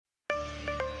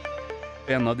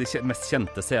En av de mest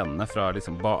kjente scenene fra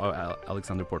liksom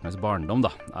Alexander Portnoys barndom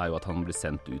da, jo at han blir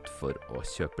sendt ut for å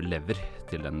kjøpe lever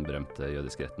til den berømte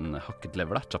jødiske retten hakket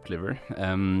lever da, chopped liver.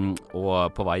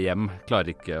 Og på vei hjem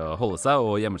klarer ikke å holde seg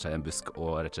og gjemmer seg i en busk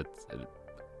og rett og slett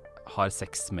har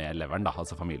sex med leveren da,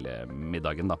 altså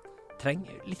familiemiddagen da.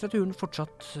 Trenger litteraturen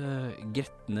fortsatt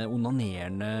grettende,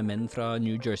 onanerende menn fra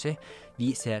New Jersey?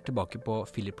 Vi ser tilbake på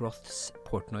Philip Roths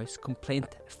Portnoy's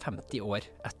Complaint 50 år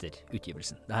etter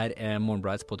utgivelsen. Dette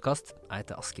Morgenbladets podcast. Jeg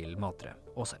heter Askild Matre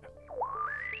Aasare.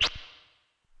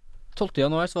 12.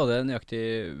 januar så var det nøyaktig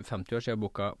 50 år siden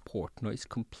boka Portnoy's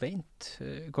Complaint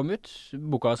kom ut.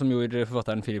 Boka som gjorde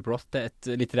forfatteren Philip Roth til et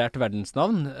litterært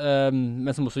verdensnavn,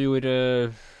 men som også gjorde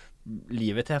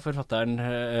livet til forfatteren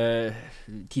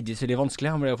tidvis veldig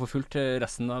vanskelig. Han ble jo forfulgt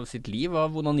resten av sitt liv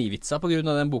av onanivitser på grunn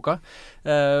av den boka.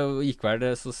 Gikk vel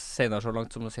det så senere så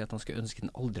langt som å si at han skulle ønske den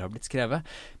aldri har blitt skrevet.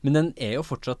 Men den jo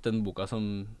fortsatt den boka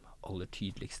som aller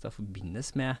tydeligst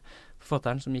forbindes med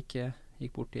forfatteren som gikk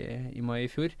bort i mai i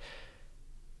fjor.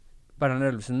 Bernhard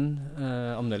Ellefsen,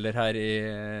 anmelder her i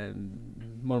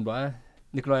Morgenbladet.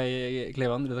 Nikolai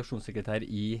Klevan, redaksjonssekretær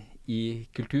i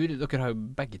Kultur. Dere har jo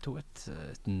begge to et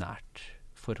nært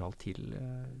forhold til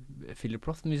Philip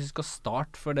Roth. Men hvis vi skal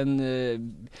starte for den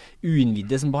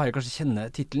uinnvidde som bare kanskje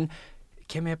kjenner titelen,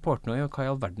 hvem Portnoy, og hva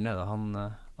i all verden det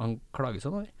han klager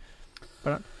sånn over?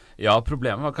 Bernhard? Ja,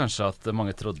 problemet var kanskje at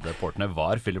mange trodde Portnoy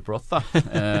var Philip Roth da.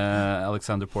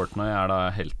 Alexander Portnoy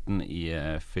da helten i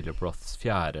Philip Roths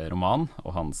 4. roman,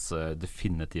 og hans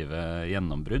definitive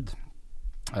gjennombrudd.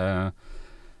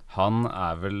 Han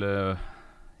vel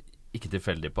ikke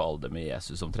tilfeldig på alder med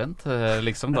Jesus omtrent,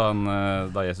 liksom,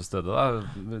 da Jesus døde da,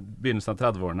 begynnelsen av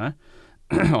 30-årene.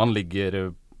 Han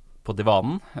ligger på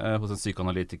divanen hos en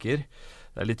psykoanalytiker.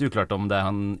 Det litt uklart om det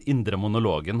han indre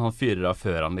monologen han fyrer av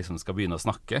før han liksom skal begynne å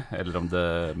snakke, eller om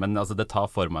men altså det tar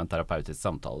for meg en terapeutisk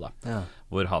samtale da,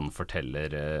 hvor han forteller,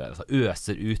 altså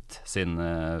øser ut sin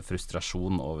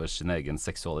frustrasjon over sin egen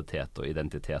seksualitet og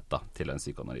identitet da, til en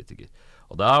psykoanalytiker.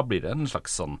 Og da blir det en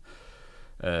slags sånn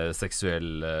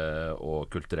seksuell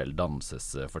og kulturell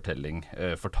dannelsesfortelling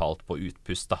fortalt på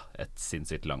utpust da, et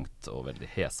sinnssykt langt og veldig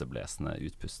heseblesende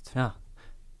utpust. Ja.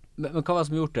 Men hva var det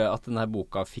som gjorde at denne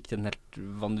boka fikk den helt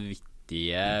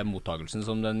vanvittige mottagelsen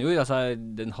som den gjorde? Altså,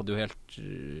 den hadde jo helt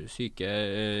syke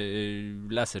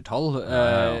lesertall.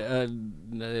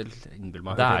 Innbill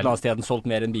meg at la oss si at den solgt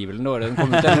mer enn Bibelen da den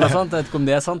kom ut, eller noe sånt. Jeg vet ikke om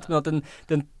det sant, men at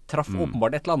den traff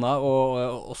åpenbart et eller annet,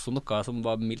 og også noe som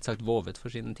var mildt sagt vovet for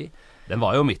sin tid. Den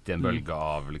var jo midt i en bølge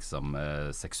av liksom,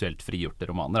 seksuelt frigjorte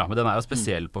romaner, da. Men den jo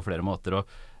spesiell på flere måter, og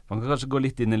man kan kanskje gå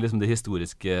litt inn i liksom det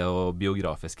historiske og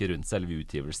biografiske rundt selve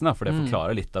utgivelsen, da, for det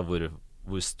forklarer litt av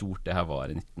hvor stort det her var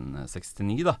i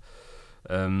 1969 da.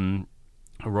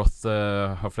 Roth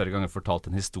har flere ganger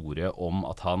fortalt en historie om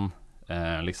at han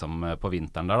liksom på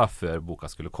vinteren der da, før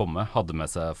boka skulle komme, hadde med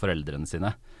seg foreldrene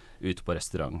sine ut på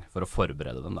restaurant for å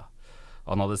forberede dem da.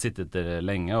 Han hadde sittet der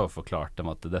lenge og forklart dem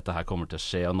at dette her kommer til å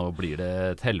skje, og nå blir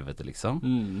det et helvete liksom.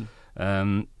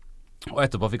 Og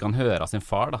etterpå fikk han høre av sin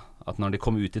far da, at når de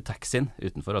kom ut i taxien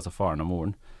utenfor, altså faren og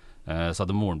moren, så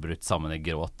hadde moren brutt sammen i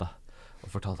gråt da, og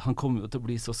fortalte han kommer jo til å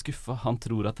bli så skuffet, han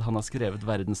tror at han har skrevet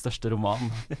verdens største roman,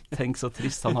 tenk så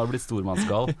trist, han har blitt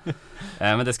stormannsgal.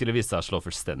 Men det skulle vise seg å slå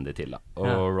fullstendig til da,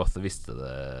 og Roth visste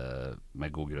det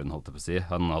med god grunn, holdt jeg på å si.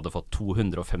 Han hadde fått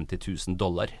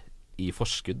 $250,000 i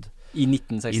forskudd i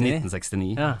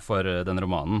 1969 for den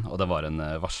romanen, og det var en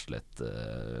varslet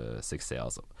suksess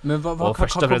altså. Men hva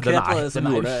konkret var det som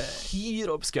gjorde det? Hyr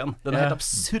oppskønn, den helt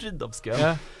absurd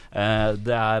oppskønn.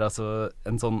 Det altså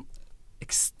en sånn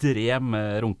ekstrem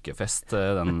runkefest,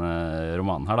 den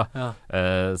romanen her da.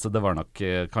 Så det var nok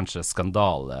kanskje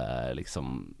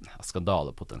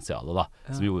skandalepotensialet da,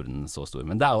 som gjorde den så stor.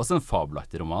 Men det også en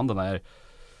fabelaktig roman,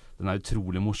 den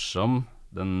utrolig morsom,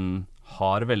 den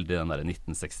har veldig den der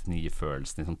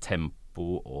 1969-følelsen i sånn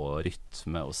tempo og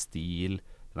rytme og stil.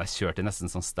 Den kjørt i nesten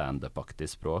sånn stand-up-aktig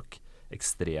språk,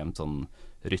 ekstremt sånn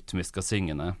rytmisk og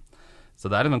syngende.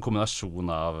 Så det en kombinasjon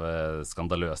av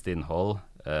skandaløst innhold,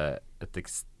 et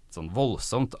sånn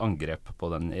voldsomt angrep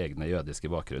på den egne jødiske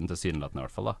bakgrunnen, til synlighetene i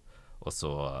hvert fall da. Og så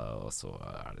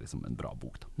det liksom en bra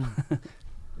bok da.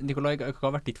 Nikolai, hva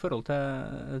har vært ditt forhold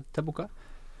til boka?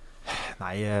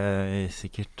 Nei,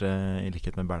 sikkert i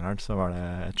likhet med Bernhard så var det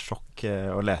et sjokk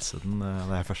å lese den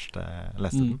da jeg først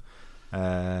leste den.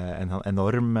 En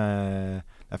enorm,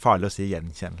 det farlig å si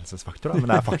gjenkjennelsesfaktor da,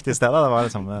 men det faktisk det da, det var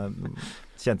liksom,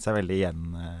 kjente seg veldig igjen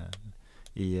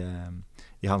i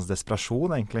hans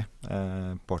desperasjon egentlig,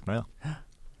 Portnoy da,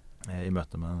 i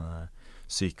møte med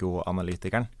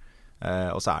psykoanalytikeren.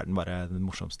 Og så den bare den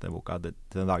morsomste boka,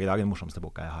 den dag i dag den morsomste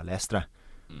boka jeg har lest, tror jeg.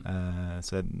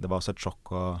 Så det var også et sjokk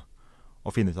å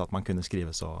finne ut at man kunne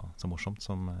skrive så morsomt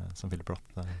som Philip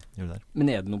Roth gjorde der. Men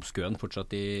er den obskøen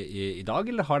fortsatt i dag,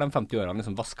 eller har de 50 årene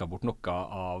liksom vasket bort noe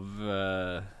av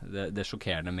det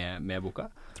sjokkerende med boka?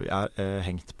 Jeg tror jeg er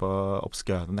hengt på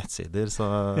obskøne nettsider, så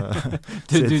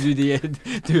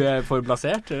Du er for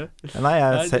blasert?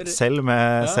 Nei, selv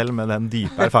med den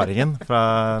dype erfaringen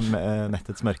fra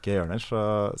nettets mørke hjørner,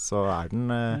 så er den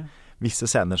visse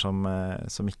scener som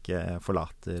ikke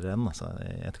forlater en, altså,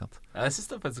 i etterkant. Ja, jeg synes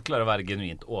det faktisk klarer å være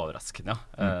genuint overraskende,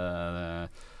 ja.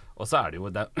 Og så er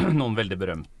det noen veldig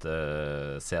berømte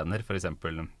scener, for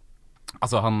eksempel,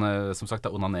 altså han, som sagt,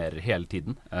 onanerer hele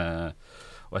tiden,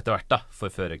 og etter hvert da,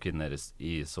 forfører kvinner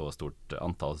i så stort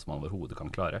antall som man overhodet kan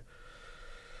klare.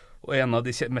 Og en av de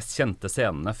mest kjente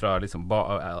scenene fra liksom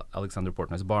Alexander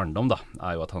Portnoys barndom da,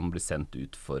 er jo at han blir sendt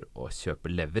ut for å kjøpe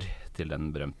lever til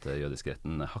den berømte jødiske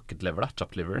retten hakket lever da,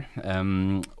 chopped liver.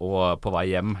 Og på vei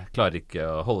hjem klarer ikke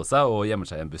å holde seg og gjemmer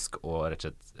seg i en busk og rett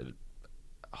og slett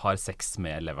har sex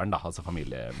med leveren da, altså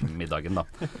familiemiddagen da.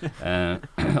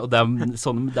 Og det er mange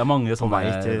sånne... På vei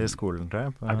til skolen, tror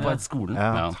jeg. Er det på vei til skolen?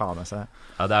 Ja, ta med seg.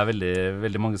 Ja, det er veldig,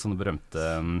 veldig mange sånne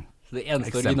berømte... Det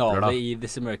eneste originale i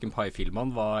This American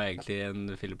Pie-filmene var egentlig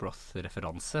en Philip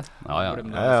Roth-referanse. Ja,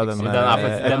 den er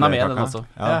med, den også.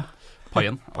 Ja.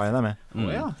 Paien er med.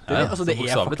 Ja. Det er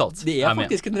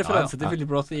faktisk en referanse til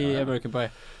Philip Roth i American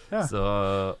Pie. Ja.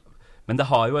 Men det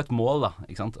har jo et mål, da,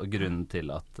 ikke sant? Og grunnen til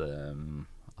at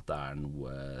det er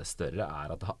noe større,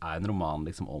 er at det er en roman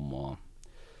liksom om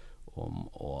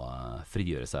å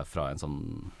frigjøre seg fra en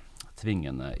sånn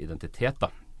tvingende identitet, da.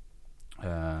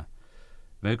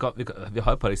 Men vi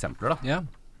har et par eksempler da. Ja.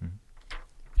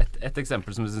 Et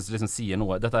eksempel som jeg synes liksom sier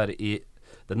noe. Dette er i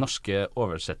den norske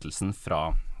oversettelsen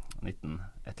fra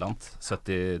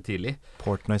 70 tidlig.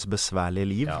 Portnoys besværlige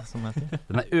liv, som det heter.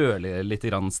 Den er litt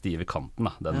grann stiv i kanten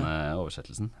da, den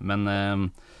oversettelsen. Men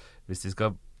hvis vi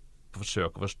skal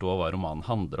forsøke å forstå hva romanen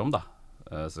handler om da,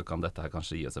 så kan dette her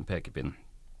kanskje gi oss en pekepinn.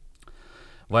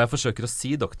 Hva jeg forsøker å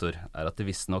si, doktor, er at det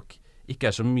visstnok ikke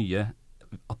så mye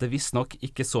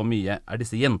er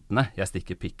disse jentene jeg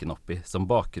stikker pikken opp i som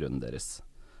bakgrunnen deres.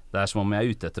 Det er som om jeg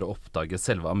er ute etter å oppdage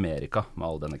selve Amerika med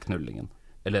all denne knullingen.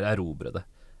 Eller erobre det.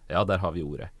 Ja, der har vi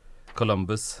ordet.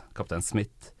 Columbus, kaptein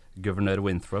Smith, guvernør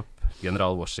Winthrop,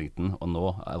 general Washington og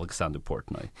nå Alexander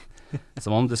Portnoy.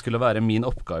 Som om det skulle være min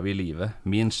oppgave i livet,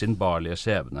 min skinnbarlige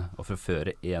skjebne, å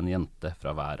forføre en jente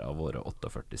fra hver av våre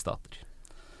 48 stater.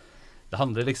 Det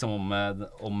handler liksom om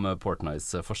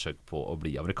Portnoys forsøk på å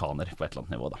bli amerikaner på et eller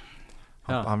annet nivå da.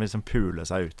 Han vil liksom pule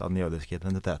seg ut av den jødiske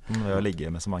identiteten ved å ligge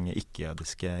med så mange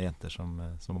ikke-jødiske jenter som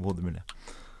overhodet mulig.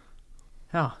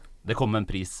 Ja. Det kom med en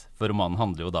pris, for romanen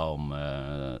handler jo da om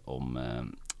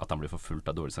at han blir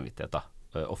forfulgt av dårlig samvittighet da.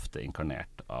 Ofte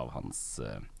inkarnert av hans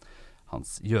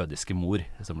jødiske mor,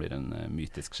 som blir en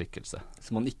mytisk skikkelse.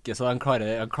 Så han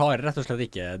klarer rett og slett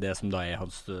ikke det som da er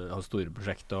hans store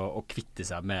prosjekt, å kvitte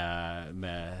seg med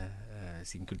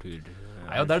sin kultur.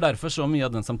 Nei, og det er derfor så mye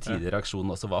av den samtidige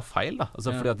reaksjonen også var feil da.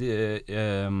 Altså, fordi at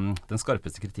den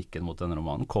skarpeste kritikken mot denne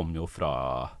romanen kom jo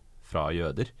fra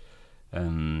jøder.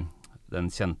 Den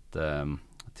kjente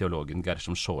teologen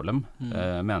Gershom Scholem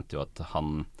mente jo at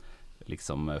han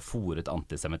liksom foret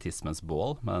antisemitismens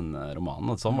bål med den romanen,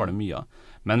 og sånn var det mye av.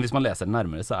 Men hvis man leser den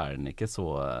nærmere, så er den ikke så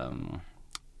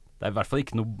det er i hvert fall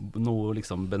ikke noe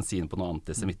liksom bensin på noe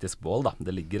antisemittisk bål da.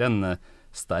 Det ligger en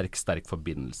sterk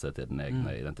forbindelse til den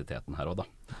egne identiteten her også da.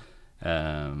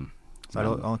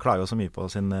 Han klager jo så mye på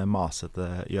sin masete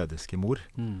jødiske mor.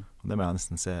 Og det må jeg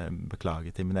nesten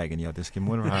beklage til min egen jødiske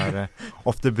mor. Jeg har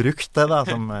ofte brukt det da,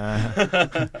 som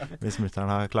hvis mutteren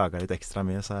har klaget litt ekstra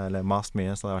mye, eller mast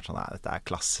mye, så har det vært sånn, nei, dette er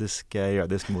klassisk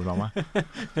jødisk mor av meg.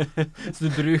 Så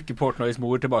du bruker Portnoys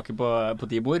mor tilbake på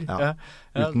de mor? Ja,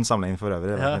 uten sammenligning for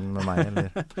øvrig, med meg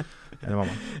eller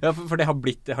mamma. Ja, for det har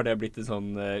blitt en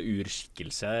sånn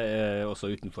urskikkelse også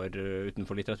utenfor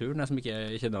litteraturen, jeg som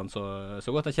ikke kjenner han så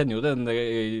godt. Jeg kjenner jo den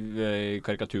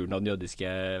karikaturen av den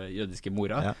jødiske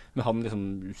mora, men han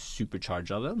liksom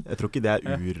supercharget av den. Jeg tror ikke det er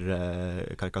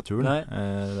urkarikaturen.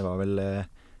 Det var vel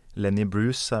Lenny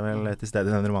Bruce er vel til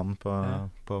stede i den romanen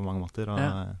på mange måter,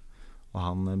 og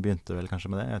han begynte vel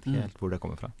kanskje med det. Jeg vet ikke helt hvor det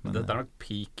kommer fra. Men dette er nok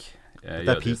peak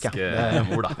jødisk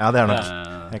mor da. Ja, det er nok.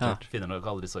 Helt klart. Finner nok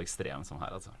aldri så ekstrem som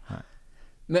her, altså. Nei.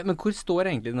 Men hvor står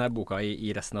egentlig denne boka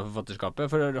i resten av forfatterskapet?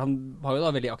 For han har jo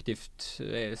da veldig aktivt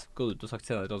gått ut og sagt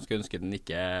senere at han skulle ønske den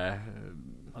ikke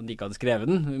han ikke hadde skrevet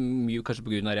den, mye kanskje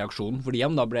på grunn av reaksjonen, fordi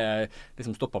han da ble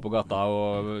liksom stoppet på gata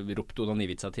og ropt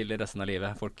onanivitser til resten av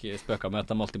livet. Folk spøker med at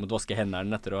de alltid måtte vaske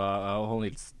hendene etter å ha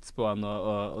håndhilst på han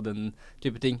og den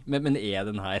type ting. Men er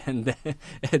den her et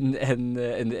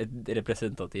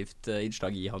representativt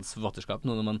innslag i hans forfatterskap,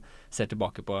 nå når man ser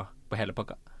tilbake på hele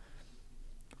pakka?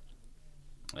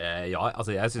 Ja,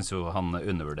 altså jeg synes jo han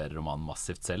undervurderer romanen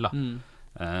massivt selv da.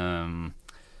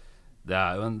 Det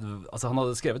jo altså han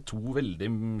hadde skrevet 2 veldig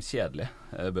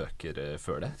kjedelige bøker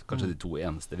før det. Kanskje de 2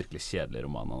 eneste virkelig kjedelige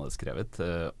romanene han hadde skrevet.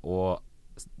 Og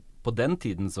på den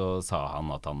tiden så sa han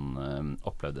at han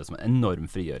opplevde det som en enorm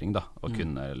frigjøring da, å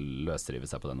kunne løsrive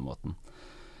seg på denne måten.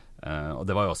 Og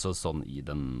det var jo også sånn i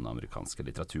den amerikanske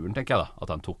litteraturen, tenker jeg da, at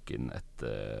han tok inn et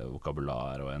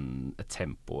vokabular og et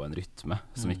tempo og en rytme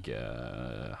som ikke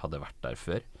hadde vært der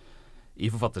før. I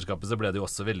forfatterskapet så ble det jo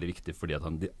også veldig viktig fordi at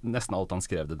nesten alt han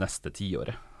skrev det neste 10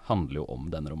 året handler jo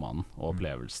om den romanen og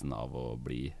opplevelsen av å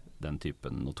bli den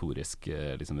typen notorisk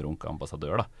liksom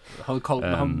runkeambassadør da. Han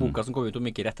boka som kom ut om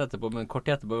ikke rett etterpå, men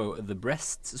kort etterpå The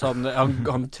Breast, så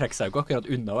han trekker seg jo ikke akkurat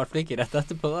unna, i hvert fall ikke rett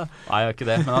etterpå da. Nei, ikke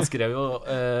det, men han skrev jo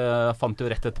fant jo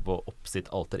rett etterpå opp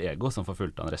sitt alter ego som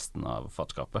forfulgte han resten av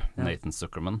forfatterskapet, Nathan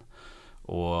Zuckerman.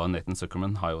 Og Nathan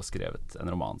Zuckerman har jo skrevet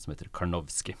en roman som heter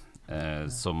Karnowski,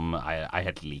 som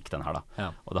helt lik den her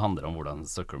da. Og det handler om hvordan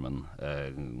Zuckerman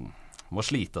må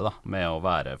slite da med å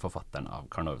være forfatteren av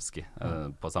Karnowski,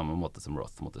 på samme måte som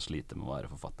Roth måtte slite med å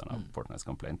være forfatteren av Portnoy's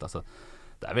Complaint. Altså,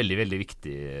 det veldig, veldig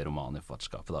viktig roman i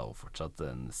forfatterskapet da, og fortsatt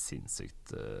en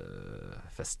sinnssykt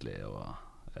festlig og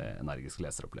energisk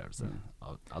leseropplevelse.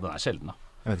 Den sjelden da.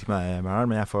 Jeg vet ikke med deg, Bernhard,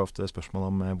 men jeg får ofte spørsmål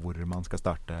om hvor man skal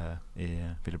starte i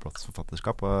Philip Roths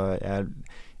forfatterskap, og jeg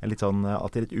litt sånn,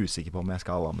 alltid litt usikker på om jeg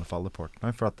skal anbefale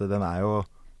Portnoy, for at den jo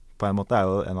på en måte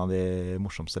jo en av de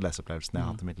morsomste leseopplevelsene jeg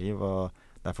har hatt i mitt liv, og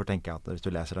derfor tenker jeg at hvis du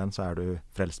leser den, så du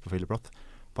frelst på Philip Roth.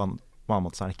 På en annen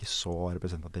måte så den ikke så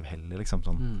representativ heller, liksom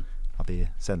sånn at de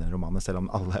senere romaner, selv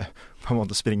om alle på en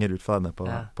måte springer ut fra denne på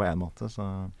en måte,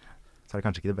 så det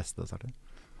kanskje ikke det beste å starte.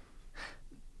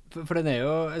 For den jo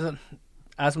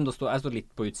jeg står litt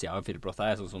på utsida av Philip Roth.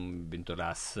 Jeg sånn som begynte å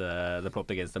lese The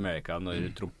Plot Against America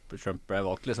når Trump ble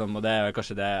valgt, liksom. Og det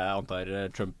kanskje det jeg antar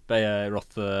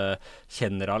Roth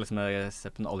kjenner av, liksom. Jeg ser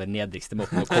på den aller nedrigste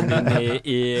måten å komme inn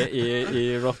i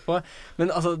Roth på. Men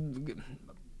altså,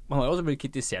 man har jo også blitt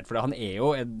kritisert for det. Han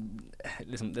jo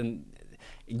liksom en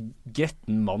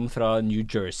gretten mann fra New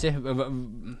Jersey,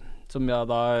 som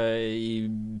da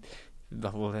i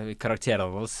hvert fall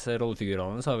karakterene hans,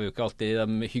 rollefigurene hans, har vi jo ikke alltid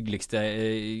de hyggeligste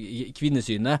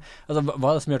kvinnesynet. Altså,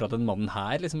 hva det som gjør at en mann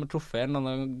her liksom har truffet en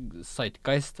eller annen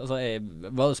zeitgeist? Altså,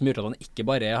 hva det som gjør at han ikke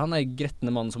bare han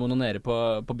grettende mann som onanerer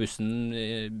på bussen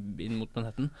inn mot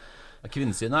Manhattan?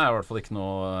 Kvinnesynet i hvert fall ikke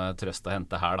noe trøst å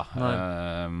hente her da.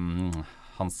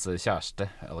 Hans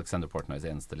kjæreste, Alexander Portnoys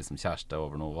eneste liksom, kjæreste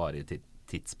over noe varig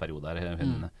tidsperiode her.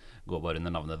 Hun går bare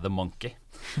under navnet The Monkey.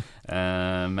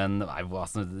 Men hva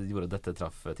som gjorde dette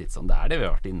traff tidsånd, det det vi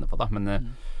har vært inne på da. Men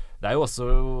det jo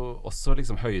også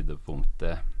liksom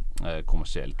høydepunktet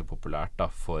kommersielt og populært da,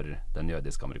 for den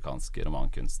jødisk-amerikanske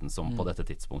romankunsten, som på dette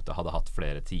tidspunktet hadde hatt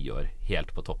flere tiår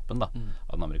helt på toppen da,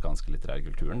 av den amerikanske litterære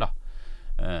kulturen da.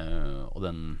 Og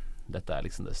dette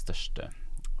liksom det største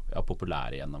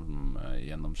populære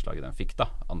gjennomslaget den fikk da.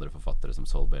 Andre forfattere som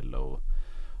Saul Bellow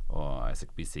og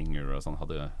Isaac B. Singer og sånn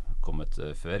hadde kommet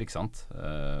før, ikke sant?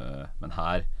 Men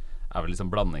her vel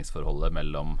liksom blandingsforholdet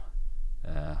mellom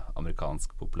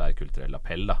amerikansk populærkulturell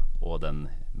appell da, og den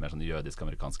mer sånn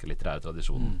jødisk-amerikanske litterære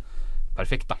tradisjonen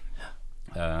perfekt da.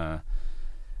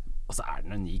 Og så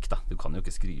den unik da. Du kan jo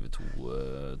ikke skrive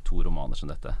to romaner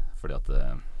som dette, fordi at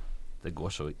det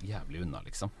går så jævlig unna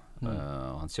liksom.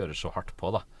 Og han kjører så hardt på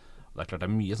da. Og det klart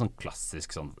det mye sånn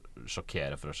klassisk sånn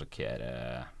sjokkere for å sjokkere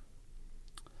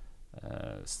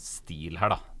stil her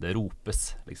da. Det ropes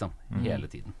liksom hele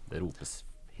tiden. Det ropes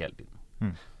hele tiden.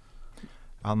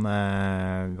 Vi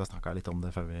har snakket litt om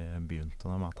det før vi begynte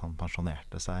om at han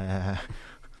pensjonerte seg.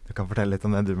 Du kan fortelle litt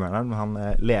om det du mener, men han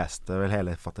leste vel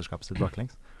hele forfatterskapet sitt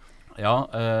baklengs. Ja,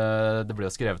 det ble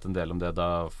jo skrevet en del om det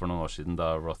da, for noen år siden da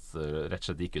Roth rett og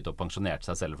slett gikk ut og pensjonerte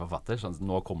seg selv forfatter, sånn at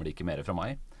nå kommer det ikke mer fra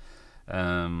meg.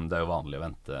 Det jo vanlig å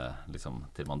vente liksom,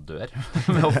 til man dør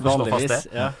med å slå fast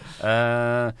det. Ja.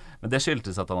 Men det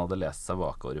skyldtes at han hadde lest seg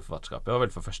bakover i forfatterskapet, og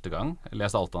vel for første gang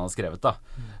lest alt han hadde skrevet da.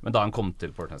 Men da han kom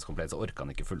til Portnoy's Complaint, så orket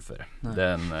han ikke fullføre.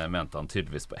 Den mente han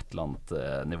tydeligvis på et eller annet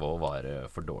nivå var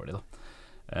for dårlig da.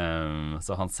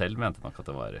 Så han selv mente nok at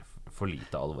det var for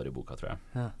lite alvor i boka, tror jeg.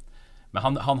 Ja. Men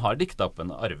han har diktet opp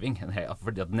en arving,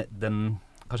 fordi at den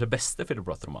kanskje beste Philip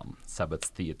Roth-romanen,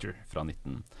 Sabbath Theater fra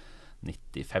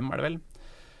 1995 det vel,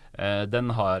 Den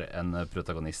har en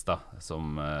protagonist da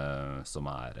som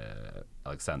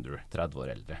Alexander, 30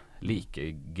 år eldre. Like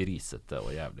grisete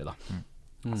og jævlig da.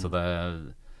 Så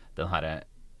den her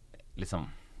liksom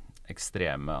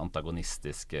ekstreme,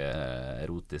 antagonistiske,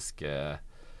 erotiske,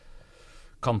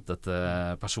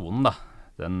 kantete personen da.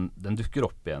 Den dukker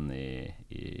opp igjen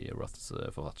i Roths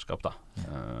forfatterskap da.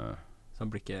 Så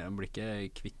han blir ikke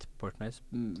kvitt Portnoy.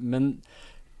 Men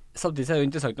samtidig er det jo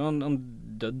interessant når han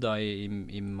døde da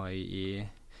i mai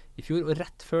i fjor, og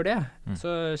rett før det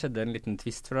så skjedde en liten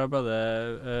twist fra både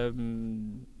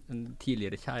en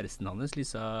tidligere kjæresten hans,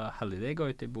 Lisa Halliday,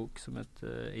 ga ut en bok som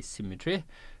heter Asymmetry,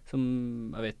 som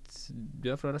jeg vet du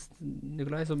har fra resten,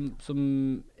 Nikolai, som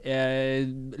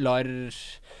lar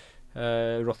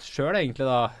Roth selv egentlig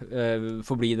da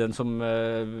forbli den som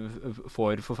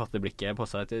får forfatterblikket på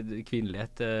seg til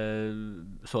kvinnelighet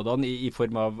sådan i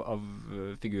form av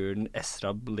figuren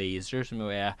Ezra Blazer, som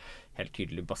jo helt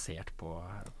tydelig basert på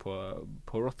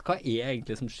Roth. Hva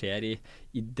egentlig som skjer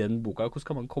i den boka? Hvordan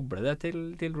kan man koble det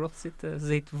til Roth sitt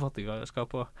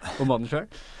forfatterskap og mannen selv?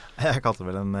 Jeg kalte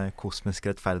det vel en kosmisk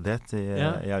rettferdighet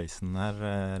i avisen her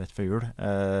rett før jul.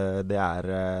 Det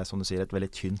som du sier, et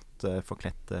veldig tynt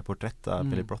forkledd portrett av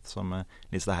Philip Roth, som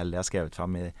Lisa Halliday har skrevet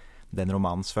fram i den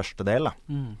romanens første del da.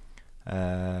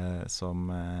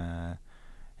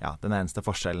 Den eneste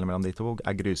forskjellen mellom de to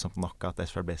grusomt nok at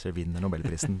Ezra Blazer vinner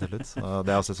Nobelprisen til slutt. Og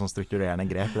det er også et sånn strukturerende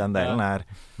grep i den delen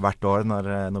hvert år når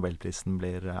Nobelprisen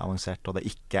blir annonsert, og det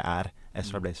ikke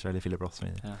Ezra Blazer eller Philip Roth som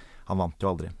vinner. Han vant jo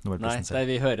aldri Nobelprisen selv. Nei,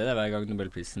 vi hører det hver gang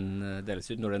Nobelprisen deles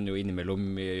ut, når den jo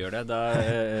innimellom gjør det. Da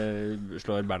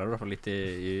slår Bernhard i hvert fall litt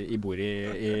i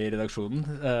bordet i redaksjonen.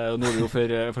 Og nå er det jo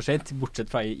for sent,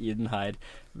 bortsett fra i denne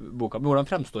boka. Men hvordan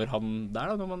fremstår han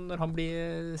der da, når han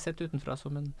blir sett utenfra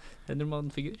som en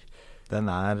romanfigur? Han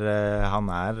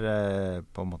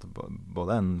på en måte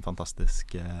både en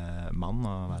fantastisk mann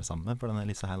å være sammen med for denne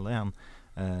Lisa Halliday.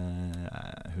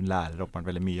 Hun lærer oppmålt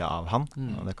veldig mye av han,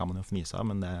 og det kan man jo fnyse av,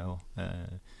 men det er jo i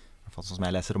hvert fall sånn som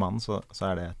jeg leser romanen, så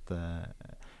er det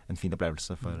en fin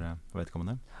opplevelse for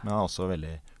vedkommende. Men han er også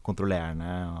veldig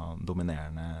kontrollerende og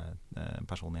dominerende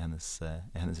person i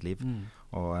hennes liv,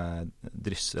 og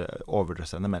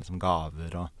overdrysser henne mer som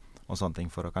gaver og sånne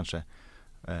ting for å kanskje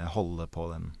holde på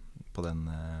den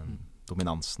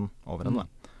dominansen over henne.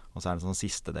 Og så er det sånn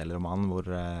siste del i romanen hvor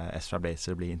Ezra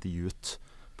Blazer blir intervjuet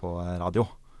på radio,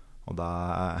 og da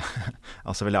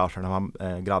altså veldig avslørende om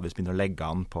han gradvis begynner å legge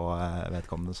an på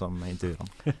vedkommende som intervjuer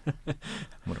han.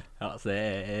 Ja, så det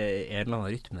en eller annen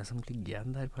rytme som ligger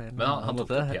igjen der på en Men han tok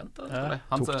det pent da,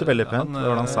 Han tok det veldig pent,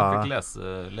 hvordan han sa fikk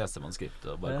lese manuskriptet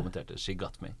og bare kommenterte "She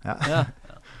got me".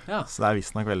 Ja. Så det er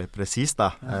visstnok veldig presist da,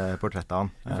 portrettet av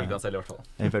han. Ifølge han selv i hvert fall.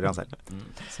 Ifølge han selv.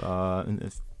 Så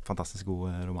fantastisk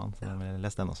god roman, så jeg vil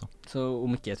lese den også. Så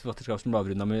om ikke et forfatterskap som ble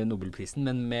avrundet med Nobelprisen,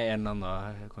 men med en eller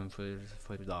annen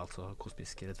for da altså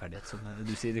kosmisk rettferdighet, som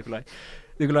du sier,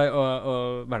 Nikolai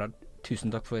og Bernhard,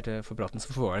 tusen takk for praten.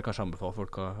 Så får jeg kanskje anbefale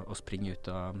folk å springe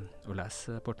ut og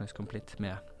lese Portnoy's Complete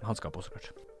med hanskap også,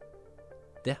 klart.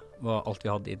 Det var alt vi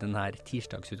hadde i denne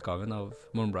tirsdagsutgaven av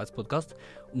Morgenbladets podcast.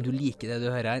 Om du liker det du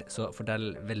hører her, så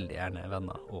fortell veldig gjerne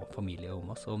venner og familie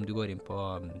om oss. Og om du går inn på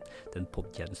den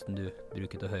podtjenesten du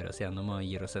bruker til å høre oss gjennom og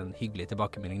gir oss en hyggelig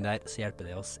tilbakemelding der, så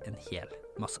hjelper det oss en hel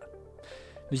masse.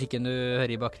 Musikken du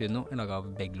hører i bakgrunnen nå er laget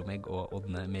av Beglomegg og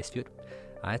Ådne Meisfjord.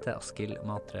 Jeg heter Askild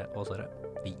Matre Aasare.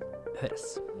 Vi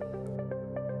høres.